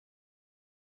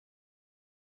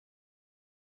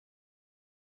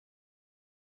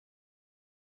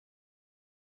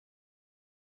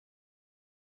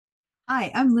Hi,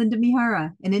 I'm Linda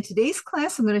Mihara, and in today's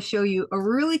class, I'm going to show you a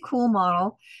really cool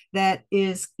model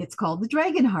it's called the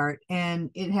Dragon Heart, and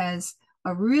it has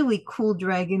a really cool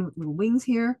dragon with little wings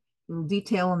here, little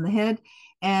detail on the head,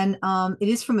 and it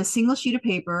is from a single sheet of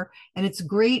paper, and it's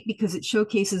great because it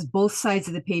showcases both sides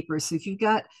of the paper. So if you've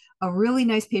got a really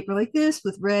nice paper like this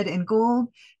with red and gold,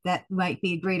 that might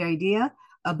be a great idea.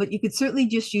 But you could certainly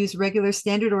just use regular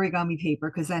standard origami paper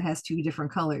because that has two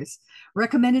different colors.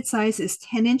 Recommended size is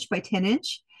 10" by 10",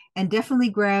 and definitely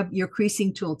grab your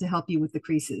creasing tool to help you with the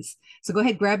creases. So go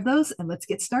ahead, grab those, and let's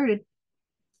get started.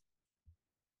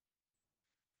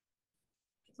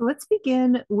 So let's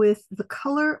begin with the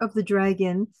color of the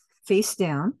dragon face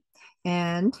down,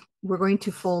 and we're going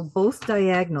to fold both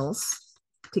diagonals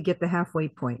to get the halfway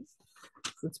point.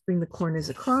 So let's bring the corners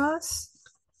across,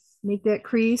 make that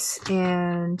crease,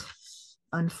 and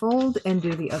unfold and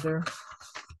do the other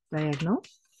diagonal.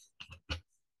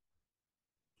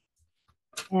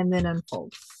 And then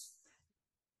unfold.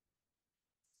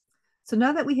 So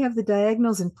now that we have the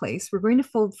diagonals in place, we're going to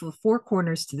fold the four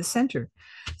corners to the center.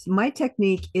 So my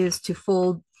technique is to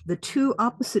fold the two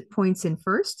opposite points in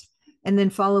first, and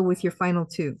then follow with your final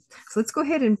two. So let's go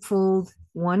ahead and fold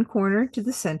one corner to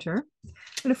the center. I'm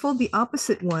going to fold the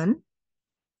opposite one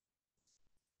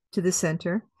to the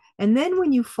center. And then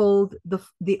when you fold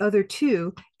the other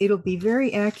two, it'll be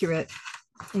very accurate,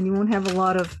 and you won't have a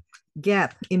lot of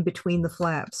gap in between the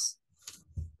flaps.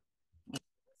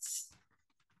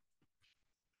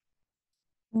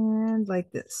 And like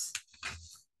this.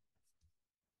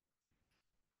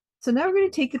 So now we're going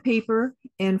to take the paper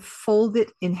and fold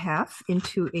it in half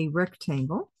into a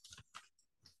rectangle.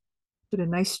 Put a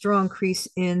nice strong crease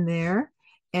in there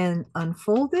and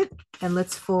unfold it. And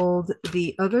let's fold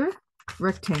the other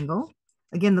rectangle.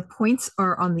 Again, the points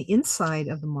are on the inside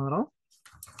of the model.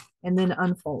 And then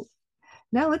unfold.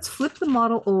 Now let's flip the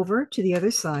model over to the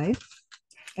other side.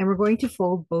 And we're going to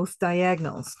fold both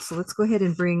diagonals. So let's go ahead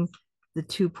and bring the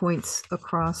 2 points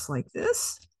across like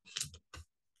this.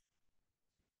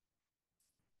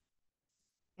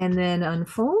 And then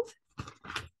unfold,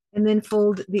 and then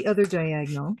fold the other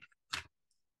diagonal,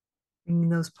 bringing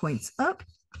those points up.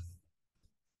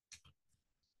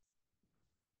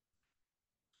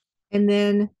 And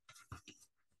then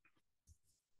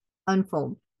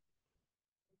unfold.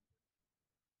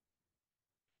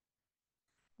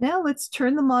 Now let's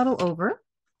turn the model over,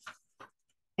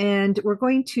 and we're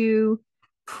going to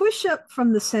push up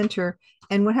from the center,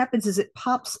 and what happens is it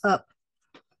pops up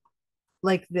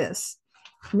like this.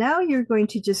 Now you're going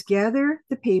to just gather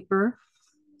the paper,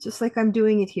 just like I'm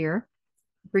doing it here,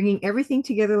 bringing everything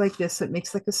together like this so it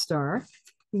makes like a star.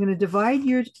 You're going to divide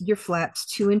your flaps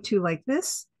 2 and 2 like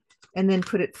this, and then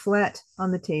put it flat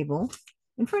on the table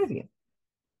in front of you.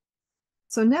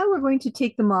 So now we're going to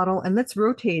take the model and let's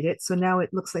rotate it. So now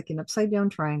it looks like an upside down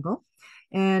triangle.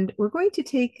 And we're going to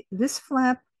take this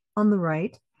flap on the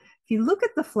right. If you look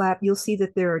at the flap, you'll see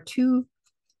that there are 2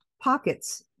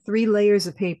 pockets, 3 layers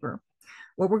of paper.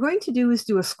 What we're going to do is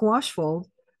do a squash fold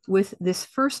with this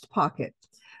first pocket.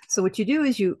 So what you do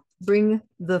is you bring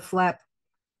the flap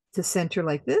to center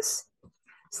like this,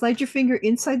 slide your finger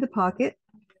inside the pocket,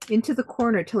 into the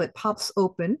corner till it pops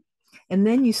open, and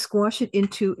then you squash it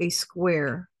into a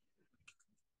square,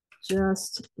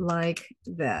 just like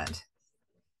that.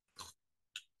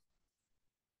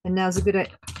 And now's a good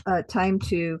time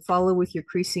to follow with your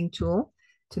creasing tool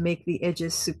to make the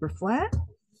edges super flat.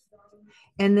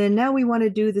 And then now we want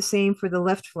to do the same for the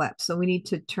left flap. So we need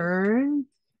to turn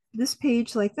this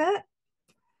page like that.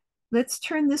 Let's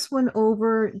turn this one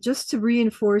over just to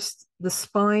reinforce the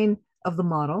spine of the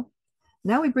model.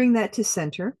 Now we bring that to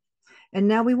center. And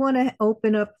now we want to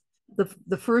open up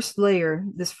the first layer,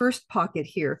 this first pocket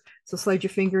here. So slide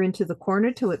your finger into the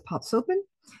corner till it pops open,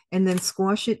 and then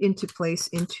squash it into place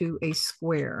into a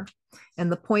square.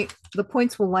 And the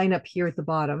points will line up here at the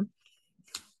bottom.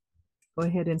 Go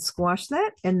ahead and squash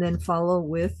that, and then follow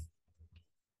with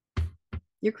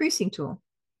your creasing tool.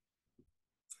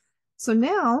 So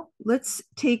now let's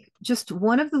take just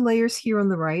one of the layers here on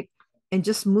the right and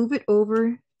just move it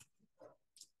over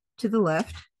to the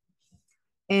left.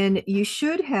 And you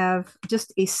should have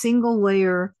just a single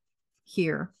layer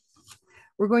here.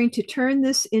 We're going to turn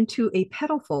this into a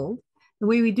petal fold. The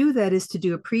way we do that is to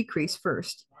do a pre-crease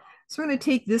first. So we're going to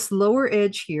take this lower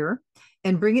edge here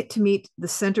and bring it to meet the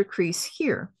center crease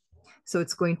here. So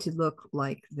it's going to look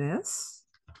like this.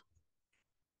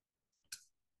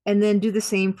 And then do the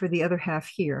same for the other half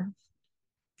here.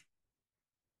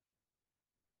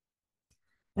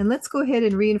 And let's go ahead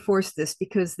and reinforce this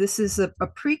because this is a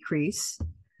pre-crease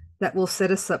that will set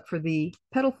us up for the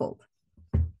petal fold.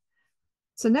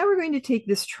 So now we're going to take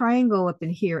this triangle up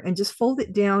in here and just fold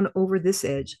it down over this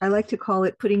edge. I like to call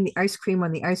it putting the ice cream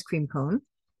on the ice cream cone.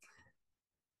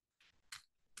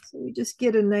 So we just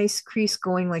get a nice crease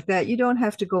going like that. You don't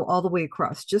have to go all the way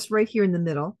across, just right here in the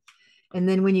middle. And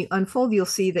then when you unfold, you'll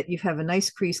see that you have a nice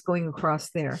crease going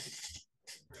across there.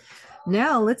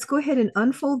 Now let's go ahead and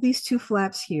unfold these two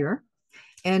flaps here.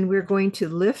 And we're going to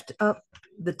lift up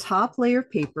the top layer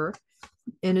of paper.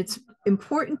 And it's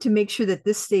important to make sure that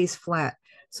this stays flat.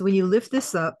 So when you lift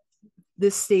this up,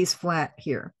 this stays flat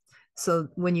here. So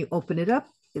when you open it up,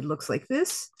 it looks like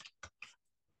this.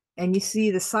 And you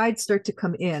see the sides start to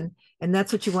come in. And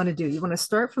that's what you want to do. You want to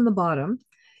start from the bottom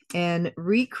and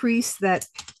recrease that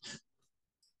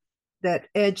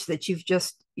edge that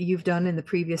you've done in the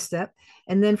previous step.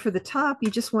 And then for the top, you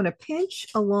just want to pinch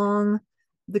along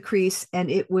the crease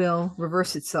and it will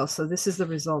reverse itself. So this is the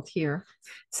result here.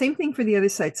 Same thing for the other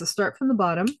side. So start from the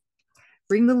bottom,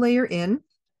 bring the layer in,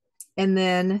 and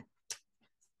then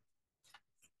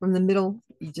from the middle,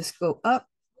 you just go up,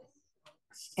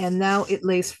 and now it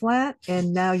lays flat,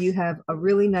 and now you have a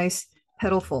really nice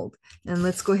petal fold. And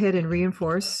let's go ahead and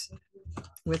reinforce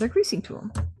with our creasing tool.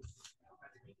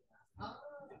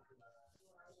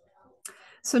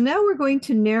 So now we're going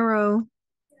to narrow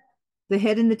the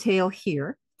head and the tail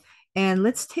here. And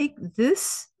let's take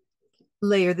this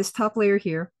layer, this top layer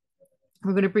here.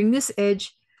 We're going to bring this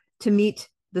edge to meet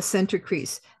the center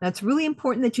crease. Now it's really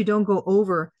important that you don't go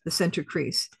over the center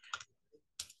crease.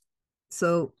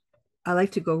 So I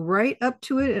like to go right up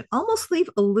to it and almost leave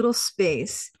a little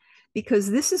space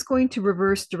because this is going to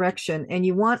reverse direction and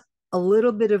you want a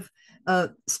little bit of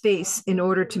space in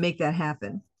order to make that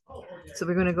happen. So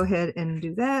we're going to go ahead and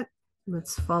do that.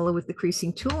 Let's follow with the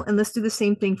creasing tool and let's do the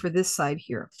same thing for this side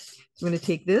here. So I'm going to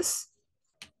take this,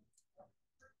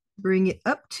 bring it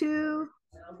up to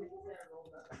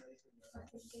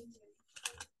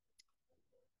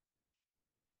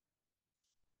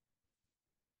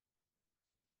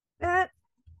that,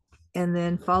 and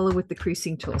then follow with the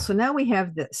creasing tool. So now we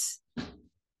have this. So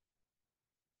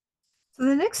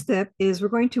the next step is we're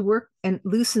going to work and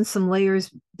loosen some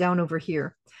layers down over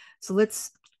here. So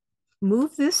let's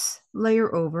move this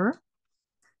layer over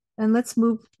and let's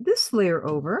move this layer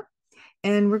over.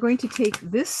 And we're going to take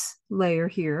this layer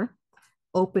here,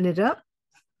 open it up,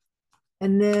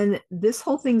 and then this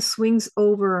whole thing swings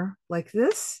over like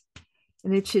this,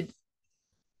 and it should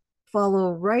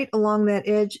follow right along that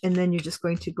edge, and then you're just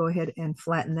going to go ahead and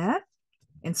flatten that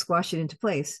and squash it into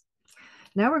place.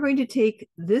 Now we're going to take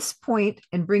this point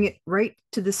and bring it right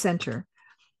to the center,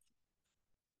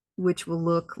 which will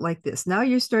look like this. Now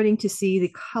you're starting to see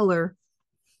the color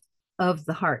of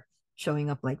the heart showing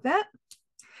up like that.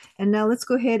 And now let's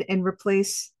go ahead and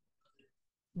replace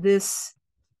this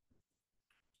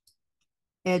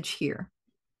edge here.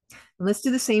 And let's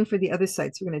do the same for the other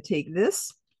side. So we're going to take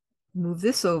this, move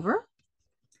this over.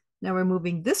 Now we're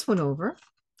moving this one over.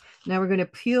 Now we're going to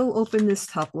peel open this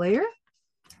top layer,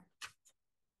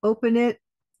 open it,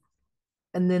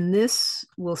 and then this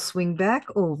will swing back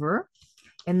over,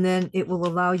 and then it will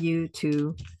allow you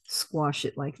to squash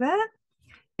it like that.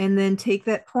 And then take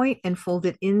that point and fold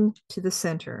it into the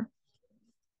center.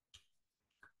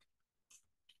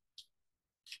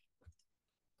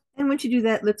 And once you do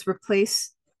that, let's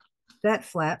replace that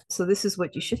flap. So this is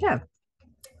what you should have.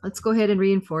 Let's go ahead and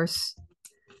reinforce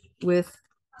with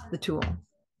the tool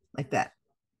like that.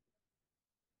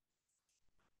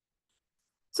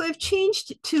 So I've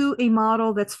changed to a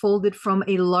model that's folded from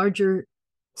a larger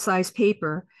size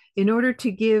paper in order to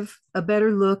give a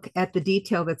better look at the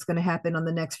detail that's going to happen on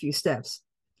the next few steps.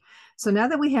 So now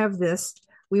that we have this,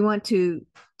 we want to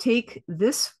take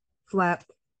this flap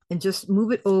and just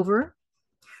move it over.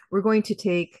 We're going to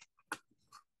take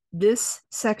this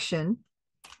section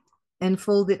and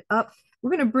fold it up.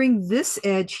 We're going to bring this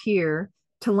edge here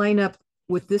to line up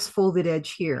with this folded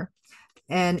edge here.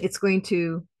 And it's going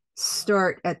to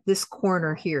start at this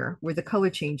corner here where the color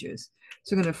changes.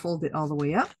 So we're going to fold it all the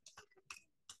way up.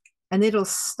 And it'll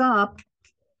stop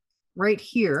right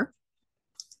here.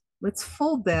 Let's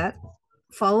fold that,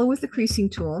 follow with the creasing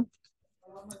tool.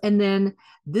 And then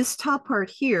this top part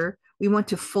here, we want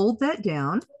to fold that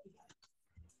down.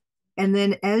 And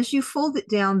then as you fold it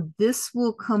down, this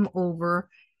will come over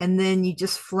and then you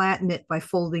just flatten it by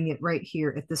folding it right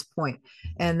here at this point.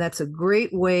 And that's a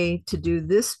great way to do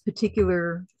this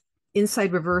particular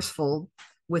inside reverse fold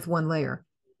with one layer.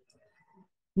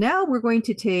 Now we're going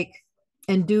to take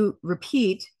and do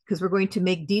repeat because we're going to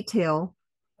make detail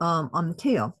on the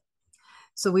tail.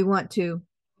 So we want to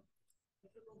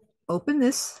open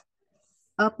this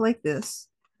up like this.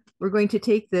 We're going to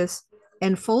take this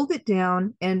and fold it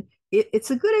down, and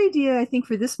it's a good idea, I think,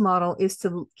 for this model is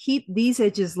to keep these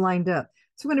edges lined up.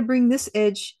 So we're going to bring this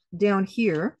edge down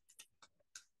here.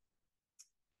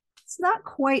 It's not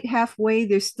quite halfway.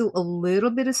 There's still a little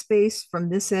bit of space from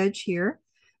this edge here,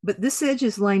 but this edge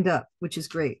is lined up, which is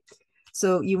great.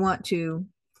 So you want to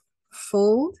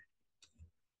fold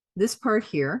this part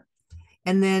here,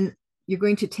 and then you're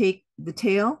going to take the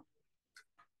tail,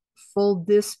 fold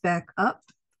this back up,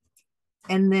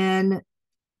 and then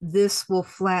this will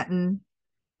flatten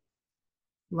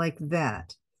like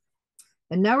that.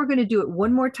 And now we're going to do it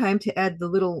one more time to add the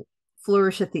little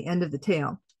flourish at the end of the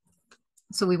tail.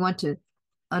 So we want to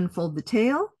unfold the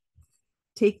tail,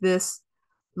 take this,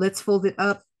 let's fold it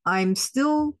up. I'm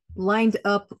still lined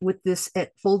up with this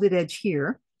folded edge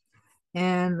here.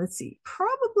 And let's see,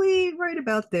 probably right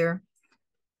about there.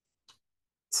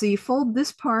 So you fold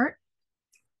this part,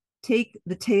 take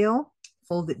the tail,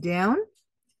 fold it down,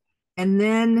 and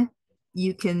then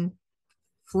you can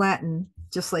flatten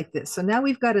just like this. So now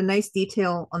we've got a nice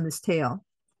detail on this tail.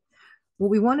 What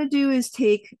we want to do is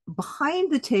take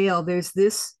behind the tail, there's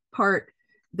this part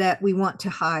that we want to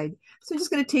hide. So I'm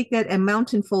just going to take that and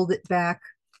mount and fold it back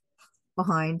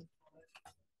behind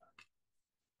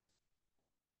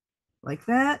like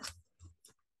that.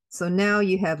 So now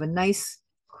you have a nice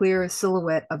clear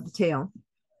silhouette of the tail.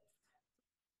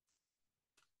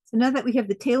 So now that we have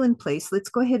the tail in place, let's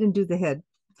go ahead and do the head.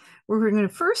 We're going to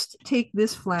first take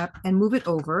this flap and move it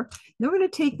over. Then we're going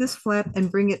to take this flap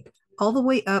and bring it all the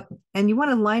way up, and you want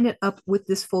to line it up with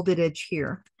this folded edge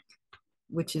here,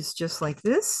 which is just like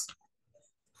this.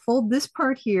 Fold this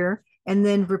part here, and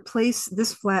then replace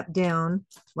this flap down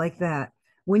like that.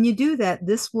 When you do that,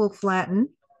 this will flatten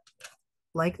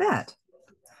like that.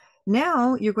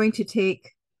 Now you're going to take,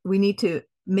 we need to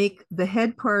make the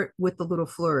head part with the little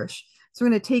flourish. So we're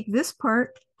going to take this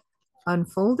part,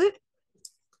 unfold it,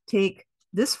 take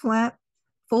this flap,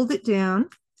 fold it down,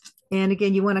 and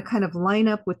again, you want to kind of line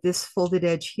up with this folded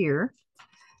edge here.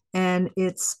 And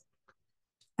it's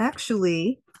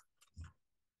actually,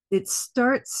 it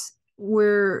starts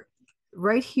where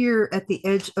right here at the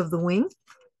edge of the wing,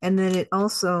 and then it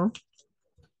also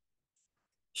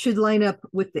should line up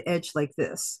with the edge like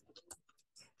this.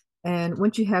 And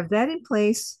once you have that in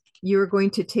place, you're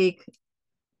going to take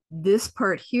this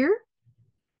part here,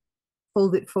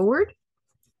 fold it forward,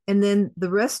 and then the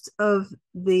rest of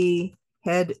the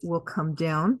head will come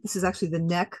down. This is actually the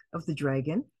neck of the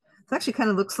dragon. It actually kind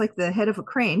of looks like the head of a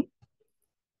crane.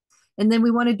 And then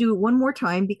we want to do it one more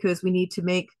time because we need to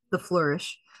make the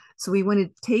flourish. So we want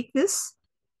to take this,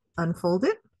 unfold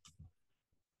it,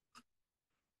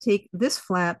 take this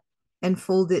flap and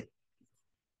fold it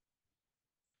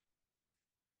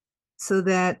so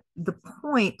that the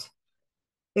point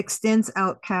extends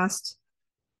out past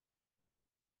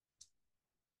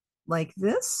like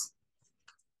this,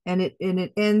 and it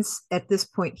ends at this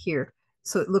point here.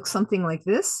 So it looks something like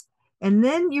this. And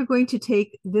then you're going to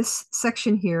take this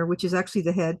section here, which is actually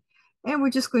the head, and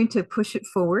we're just going to push it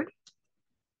forward.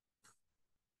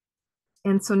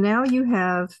 And so now you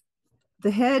have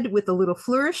the head with a little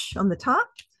flourish on the top,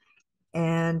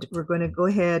 and we're going to go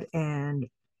ahead and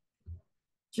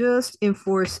just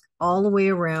enforce all the way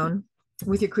around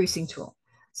with your creasing tool.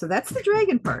 So that's the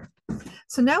dragon part.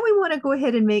 So now we want to go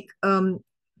ahead and make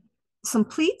some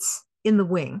pleats in the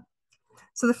wing.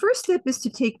 So the first step is to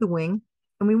take the wing,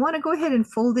 and we want to go ahead and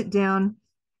fold it down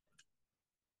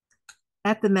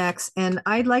at the max. And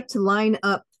I'd like to line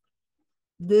up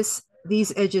these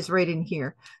edges right in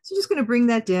here. So just going to bring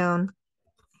that down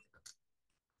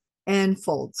and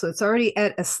fold. So it's already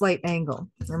at a slight angle.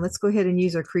 And let's go ahead and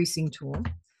use our creasing tool.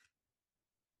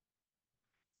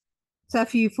 So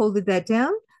after you folded that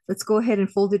down, let's go ahead and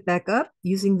fold it back up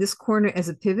using this corner as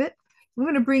a pivot. We're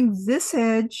going to bring this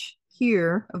edge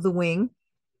here of the wing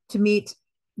to meet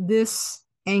this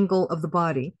angle of the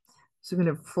body. So we're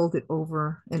going to fold it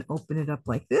over and open it up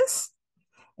like this.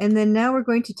 And then now we're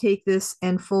going to take this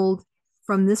and fold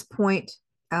from this point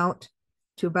out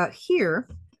to about here,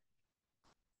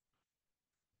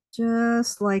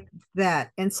 just like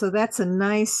that. And so that's a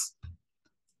nice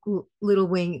little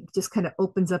wing. It just kind of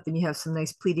opens up and you have some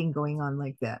nice pleating going on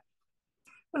like that.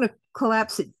 I'm going to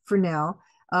collapse it for now.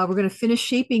 We're going to finish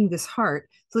shaping this heart.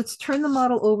 So let's turn the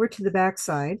model over to the back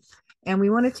side. And we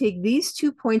want to take these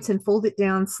 2 points and fold it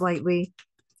down slightly.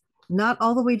 Not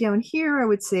all the way down here, I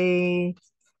would say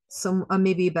some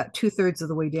maybe about 2/3 of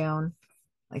the way down,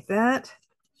 like that.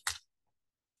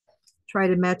 Try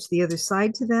to match the other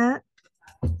side to that.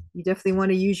 You definitely want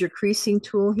to use your creasing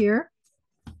tool here.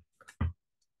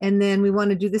 And then we want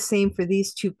to do the same for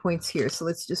these 2 points here. So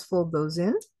let's just fold those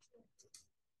in.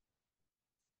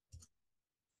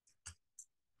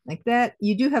 like that.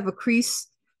 You do have a crease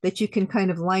that you can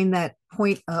kind of line that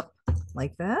point up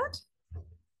like that.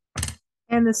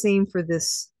 And the same for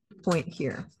this point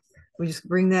here. We just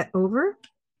bring that over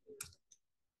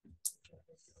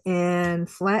and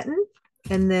flatten,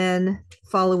 and then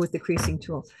follow with the creasing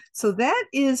tool. So that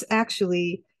is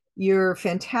actually your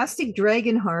fantastic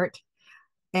dragon heart,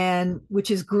 and which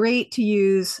is great to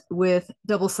use with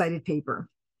double-sided paper.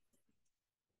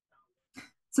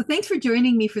 So thanks for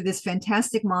joining me for this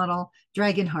fantastic model,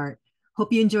 Dragon Heart.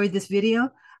 Hope you enjoyed this video.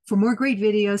 For more great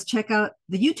videos, check out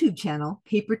the YouTube channel,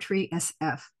 Paper Tree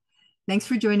SF. Thanks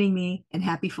for joining me, and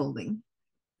happy folding.